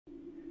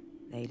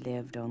They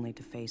lived only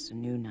to face a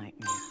new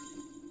nightmare,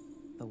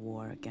 the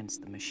war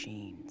against the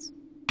machines.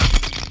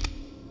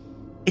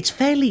 It's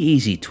fairly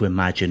easy to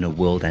imagine a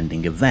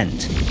world-ending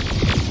event.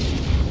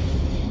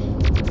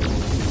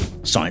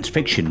 Science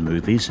fiction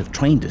movies have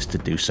trained us to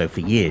do so for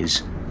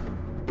years.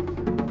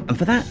 And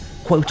for that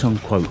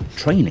quote-unquote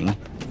training,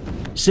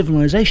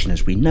 civilization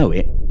as we know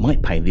it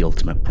might pay the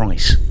ultimate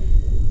price.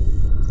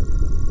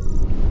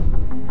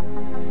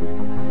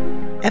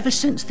 Ever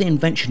since the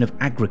invention of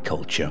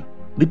agriculture,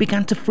 we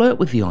began to flirt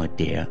with the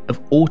idea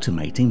of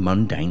automating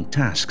mundane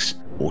tasks.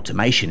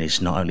 Automation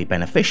is not only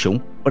beneficial,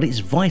 but it's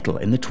vital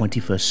in the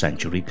 21st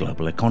century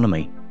global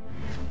economy.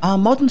 Our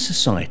modern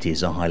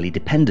societies are highly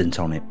dependent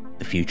on it.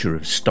 The future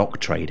of stock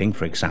trading,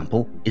 for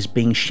example, is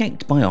being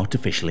shaped by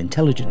artificial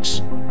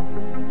intelligence.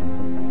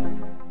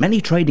 Many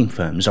trading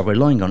firms are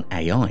relying on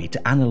AI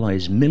to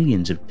analyse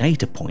millions of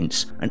data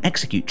points and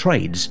execute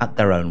trades at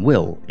their own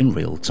will in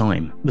real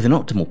time, with an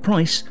optimal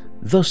price,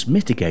 thus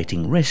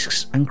mitigating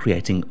risks and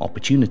creating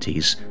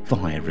opportunities for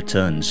higher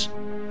returns.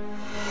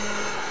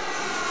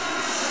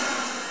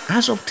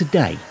 As of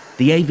today,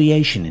 the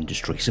aviation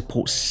industry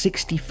supports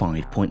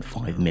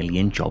 65.5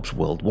 million jobs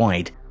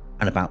worldwide,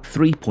 and about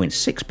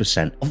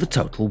 3.6% of the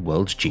total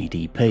world's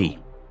GDP.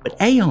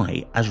 But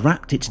AI has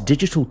wrapped its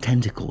digital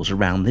tentacles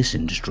around this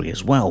industry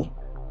as well.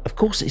 Of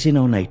course, it's in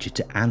our nature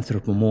to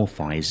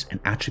anthropomorphise and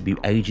attribute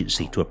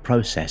agency to a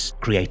process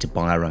created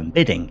by our own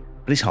bidding,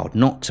 but it's hard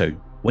not to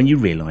when you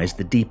realise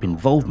the deep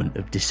involvement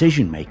of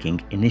decision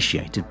making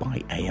initiated by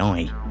AI.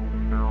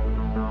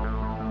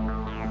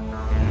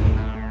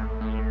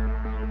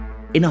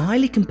 In a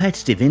highly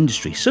competitive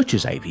industry such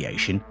as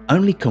aviation,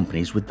 only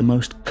companies with the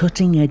most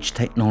cutting-edge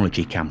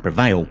technology can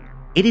prevail.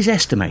 It is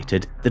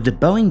estimated that a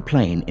Boeing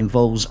plane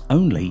involves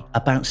only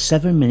about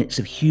 7 minutes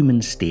of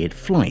human-steered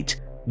flight,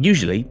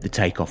 usually the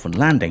takeoff and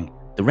landing.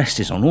 The rest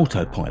is on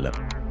autopilot.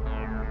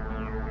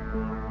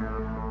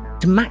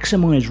 To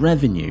maximise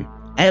revenue,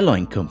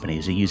 airline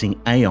companies are using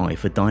AI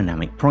for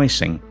dynamic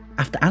pricing.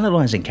 After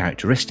analysing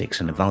characteristics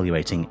and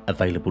evaluating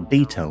available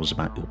details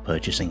about your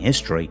purchasing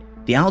history,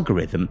 the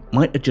algorithm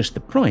might adjust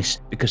the price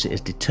because it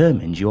has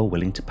determined you are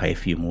willing to pay a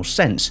few more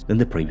cents than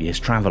the previous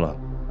traveller.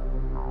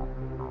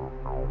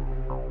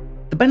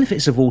 The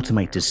benefits of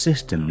automated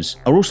systems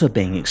are also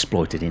being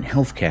exploited in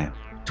healthcare.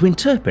 To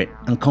interpret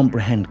and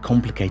comprehend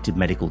complicated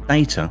medical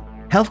data,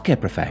 healthcare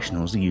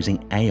professionals are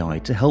using AI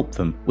to help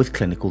them with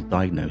clinical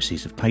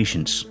diagnoses of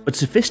patients. But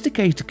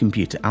sophisticated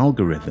computer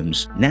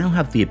algorithms now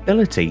have the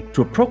ability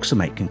to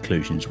approximate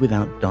conclusions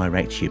without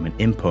direct human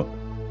input.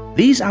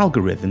 These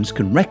algorithms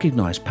can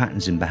recognise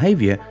patterns in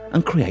behaviour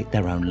and create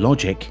their own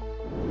logic.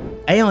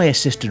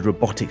 AI-assisted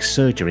robotic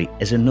surgery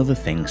is another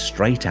thing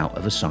straight out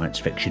of a science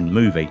fiction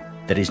movie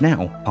that is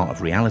now part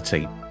of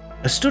reality.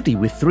 A study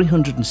with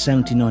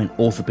 379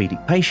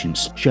 orthopaedic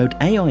patients showed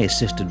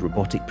AI-assisted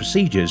robotic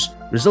procedures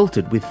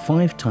resulted with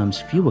 5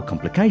 times fewer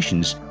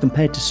complications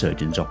compared to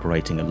surgeons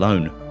operating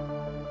alone.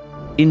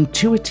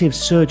 Intuitive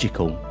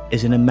Surgical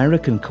is an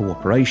American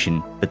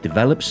corporation that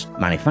develops,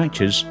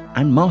 manufactures,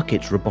 and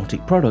markets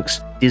robotic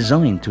products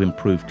designed to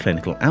improve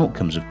clinical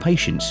outcomes of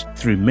patients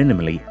through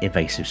minimally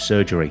invasive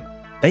surgery.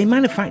 They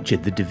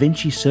manufactured the Da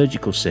Vinci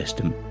surgical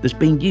system that's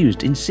being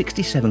used in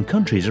 67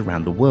 countries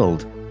around the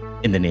world.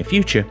 In the near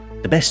future,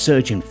 the best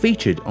surgeon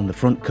featured on the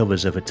front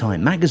covers of a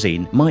Time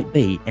magazine might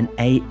be an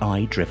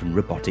AI-driven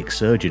robotic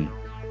surgeon.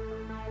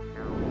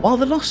 While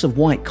the loss of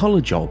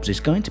white-collar jobs is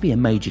going to be a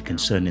major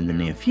concern in the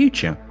near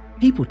future,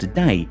 people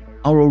today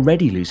are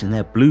already losing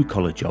their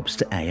blue-collar jobs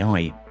to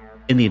AI.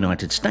 In the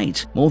United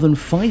States, more than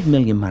 5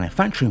 million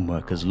manufacturing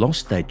workers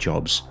lost their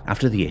jobs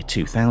after the year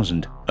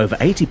 2000. Over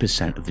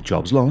 80% of the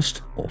jobs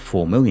lost, or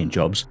 4 million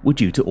jobs, were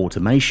due to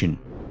automation.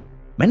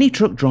 Many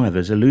truck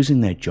drivers are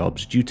losing their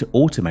jobs due to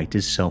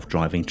automated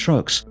self-driving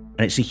trucks,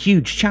 and it's a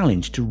huge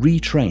challenge to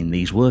retrain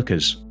these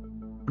workers.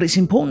 But it's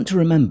important to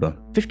remember,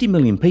 50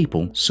 million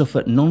people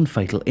suffer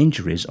non-fatal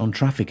injuries on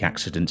traffic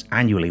accidents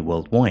annually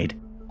worldwide.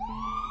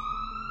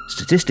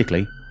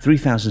 Statistically,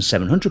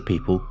 3,700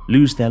 people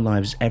lose their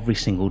lives every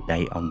single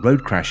day on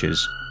road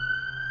crashes.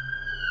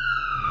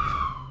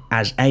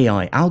 As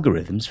AI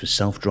algorithms for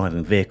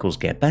self-driving vehicles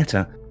get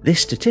better,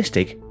 this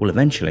statistic will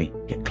eventually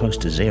get close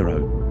to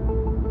zero.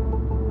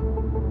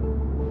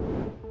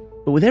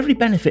 But with every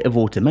benefit of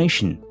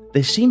automation,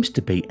 there seems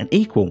to be an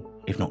equal,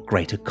 if not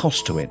greater,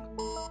 cost to it.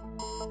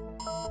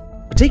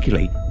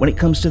 Particularly when it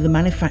comes to the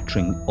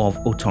manufacturing of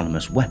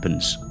autonomous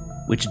weapons,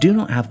 which do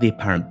not have the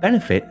apparent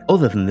benefit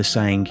other than the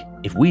saying,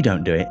 if we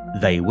don't do it,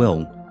 they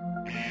will.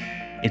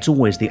 It's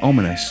always the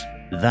ominous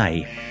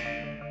they.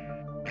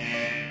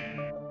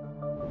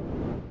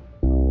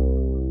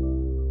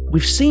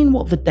 We've seen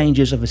what the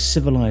dangers of a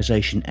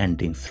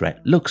civilization-ending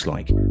threat looks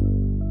like,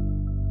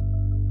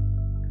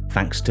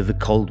 thanks to the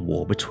Cold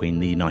War between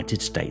the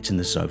United States and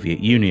the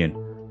Soviet Union.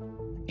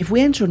 If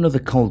we enter another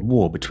Cold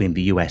War between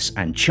the US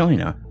and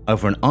China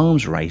over an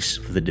arms race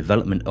for the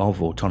development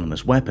of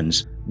autonomous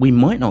weapons, we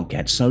might not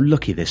get so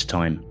lucky this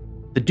time.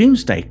 The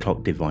doomsday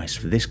clock device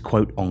for this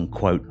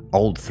quote-unquote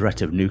old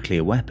threat of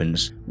nuclear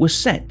weapons was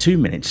set 2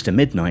 minutes to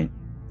midnight.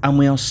 and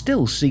we are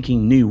still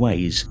seeking new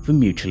ways for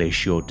mutually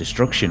assured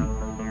destruction.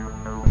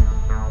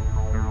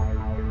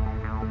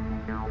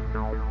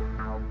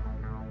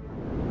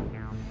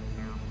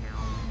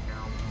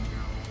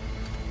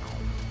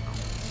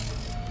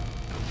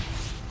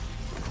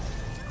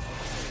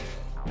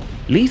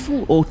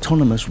 Lethal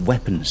autonomous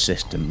weapons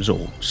systems,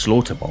 or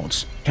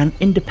slaughterbots, can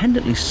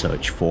independently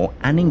search for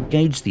and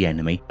engage the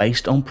enemy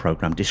based on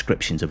program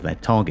descriptions of their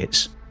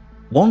targets.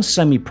 One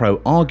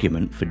semi-pro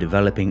argument for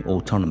developing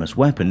autonomous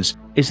weapons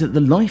is that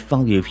the life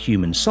value of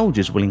human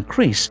soldiers will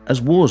increase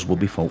as wars will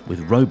be fought with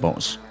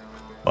robots.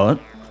 But,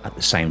 at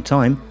the same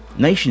time,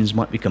 nations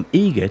might become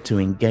eager to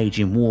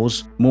engage in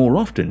wars more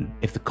often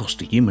if the cost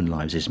to human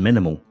lives is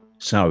minimal.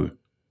 So,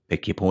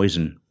 pick your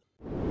poison.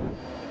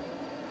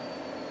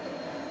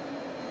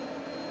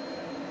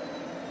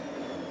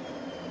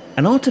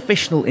 An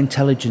artificial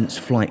intelligence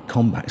flight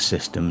combat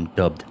system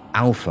dubbed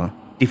Alpha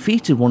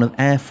defeated one of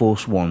Air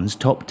Force One's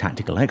top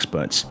tactical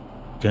experts.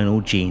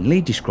 Colonel Gene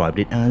Lee described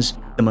it as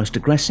the most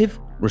aggressive,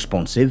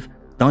 responsive,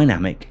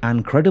 dynamic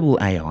and credible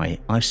AI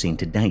I've seen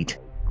to date.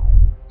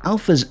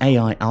 Alpha's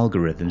AI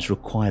algorithms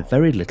require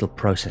very little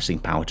processing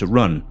power to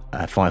run.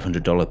 A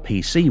 $500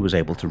 PC was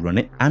able to run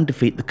it and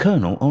defeat the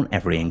Colonel on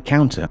every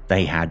encounter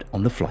they had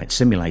on the flight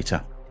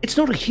simulator. It's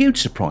not a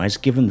huge surprise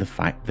given the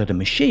fact that a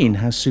machine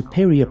has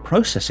superior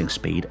processing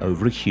speed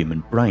over a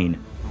human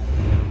brain.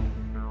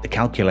 The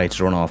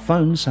calculator on our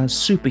phones has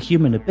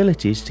superhuman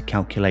abilities to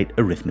calculate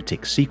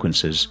arithmetic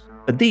sequences,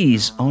 but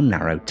these are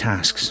narrow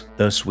tasks,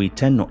 thus we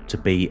tend not to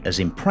be as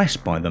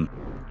impressed by them.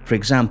 For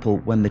example,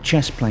 when the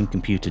chess-playing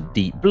computer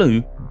Deep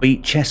Blue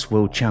beat chess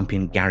world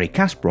champion Garry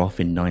Kasparov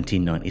in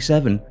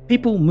 1997,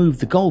 people moved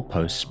the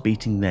goalposts,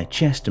 beating their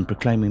chest and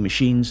proclaiming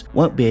machines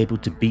won't be able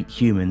to beat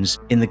humans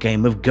in the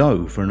game of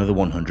Go for another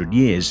 100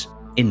 years.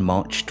 In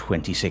March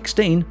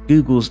 2016,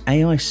 Google's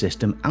AI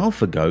system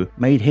AlphaGo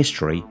made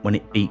history when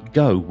it beat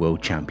Go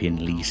world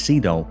champion Lee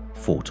Sedol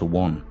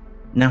 4-1.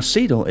 Now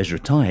Sedol is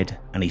retired,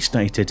 and he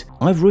stated,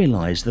 "I've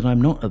realised that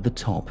I'm not at the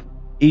top.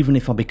 Even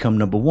if I become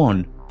number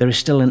one, there is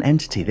still an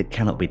entity that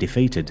cannot be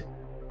defeated."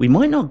 We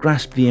might not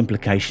grasp the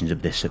implications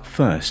of this at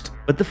first,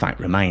 but the fact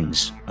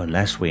remains,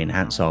 unless we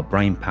enhance our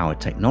brain-powered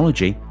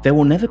technology, there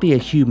will never be a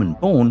human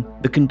born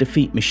that can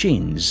defeat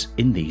machines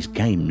in these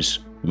games.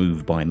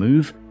 Move by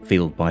move,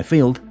 field by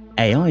field,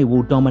 AI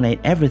will dominate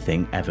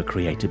everything ever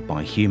created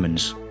by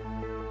humans.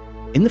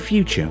 In the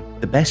future,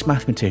 the best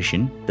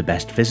mathematician, the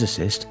best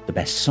physicist, the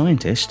best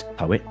scientist,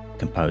 poet,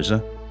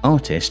 composer,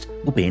 artist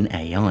will be an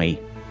AI.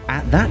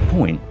 At that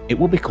point, it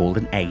will be called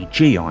an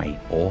A.G.I,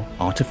 or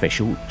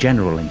Artificial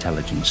General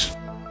Intelligence.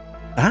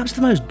 Perhaps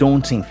the most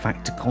daunting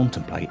fact to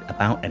contemplate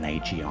about an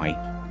A.G.I,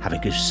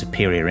 having a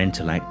superior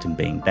intellect and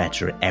being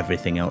better at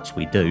everything else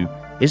we do,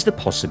 is the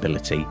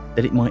possibility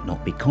that it might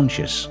not be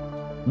conscious.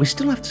 We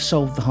still have to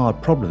solve the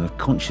hard problem of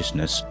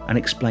consciousness and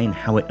explain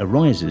how it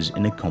arises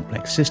in a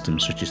complex system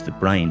such as the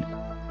brain.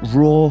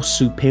 Raw,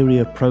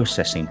 superior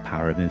processing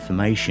power of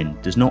information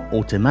does not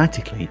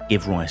automatically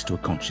give rise to a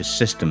conscious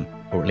system,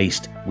 or at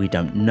least we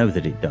don't know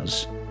that it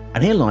does.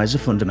 And here lies a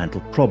fundamental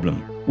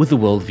problem with the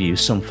worldview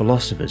some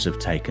philosophers have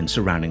taken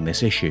surrounding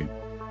this issue.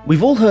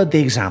 We've all heard the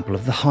example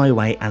of the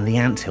highway and the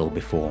anthill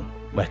before,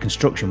 where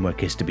construction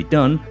work is to be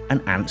done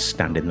and ants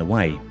stand in the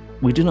way.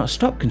 We do not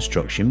stop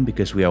construction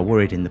because we are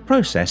worried in the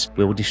process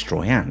we will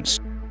destroy ants.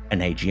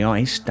 An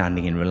A.G.I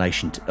standing in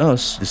relation to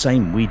us, the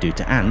same we do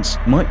to ants,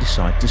 might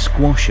decide to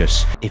squash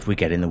us if we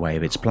get in the way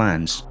of its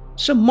plans.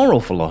 Some moral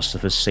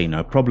philosophers see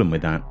no problem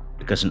with that,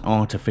 because an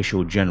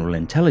artificial general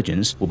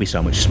intelligence will be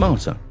so much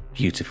smarter,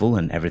 beautiful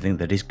and everything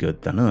that is good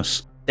than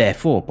us.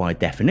 Therefore, by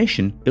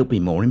definition, it'll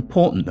be more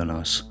important than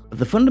us. But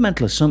the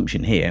fundamental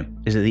assumption here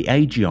is that the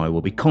A.G.I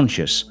will be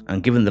conscious,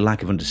 and given the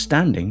lack of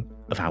understanding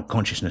of how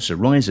consciousness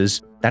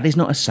arises, that is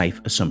not a safe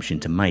assumption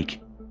to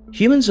make.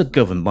 Humans are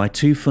governed by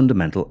two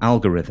fundamental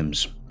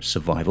algorithms,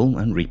 survival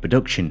and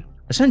reproduction.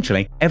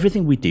 Essentially,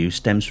 everything we do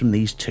stems from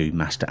these two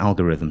master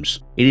algorithms.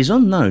 It is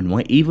unknown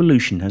why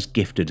evolution has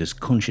gifted us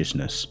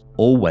consciousness,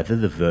 or whether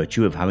the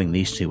virtue of having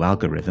these two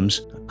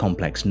algorithms, a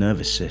complex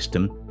nervous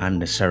system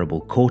and a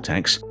cerebral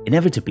cortex,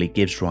 inevitably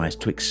gives rise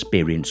to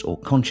experience or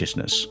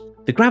consciousness.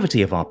 The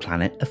gravity of our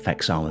planet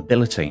affects our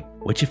mobility,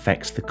 which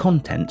affects the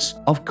contents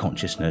of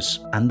consciousness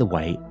and the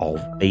way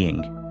of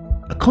being.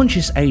 A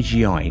conscious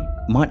A.G.I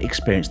might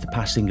experience the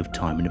passing of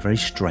time in a very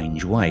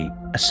strange way.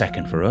 A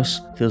second for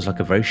us feels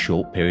like a very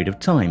short period of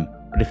time,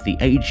 but if the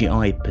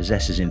A.G.I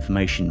possesses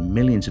information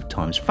millions of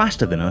times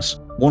faster than us,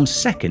 1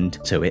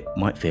 second to it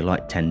might feel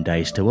like 10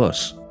 days to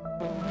us.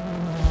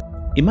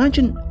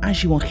 Imagine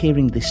as you are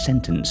hearing this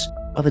sentence,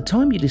 by the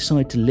time you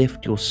decide to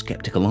lift your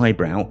skeptical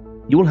eyebrow,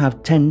 you will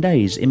have 10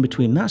 days in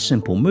between that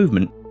simple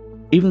movement.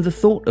 Even the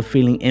thought of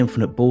feeling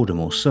infinite boredom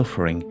or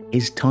suffering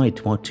is tied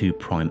to our two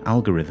prime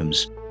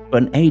algorithms.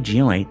 But an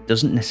A.G.I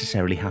doesn't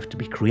necessarily have to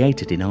be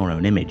created in our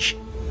own image.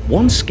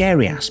 One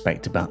scary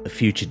aspect about the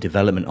future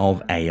development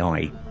of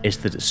AI is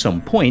that at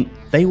some point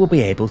they will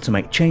be able to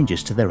make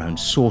changes to their own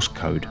source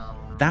code.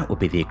 That would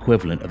be the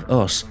equivalent of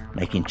us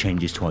making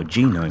changes to our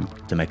genome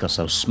to make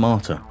ourselves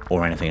smarter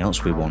or anything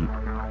else we want.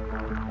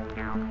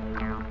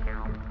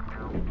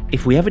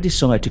 If we ever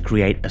decide to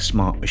create a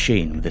smart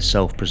machine with a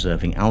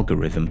self-preserving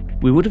algorithm,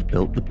 we would have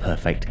built the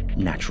perfect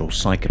natural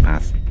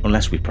psychopath,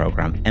 unless we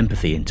program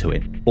empathy into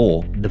it,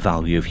 or the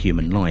value of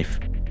human life.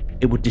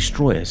 It would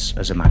destroy us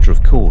as a matter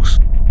of course.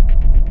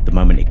 The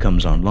moment it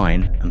comes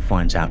online and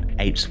finds out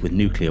apes with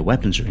nuclear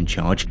weapons are in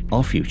charge,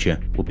 our future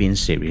will be in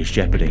serious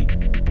jeopardy.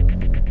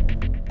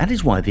 That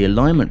is why the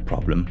alignment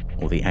problem,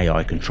 or the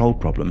AI control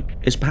problem,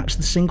 is perhaps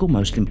the single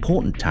most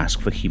important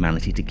task for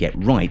humanity to get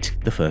right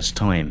the first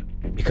time,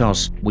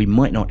 because we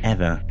might not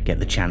ever get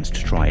the chance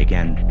to try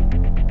again.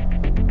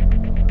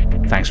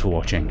 Thanks for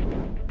watching.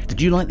 Did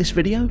you like this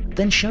video?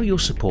 Then show your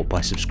support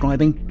by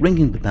subscribing,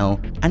 ringing the bell,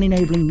 and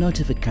enabling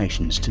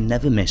notifications to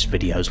never miss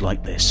videos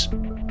like this.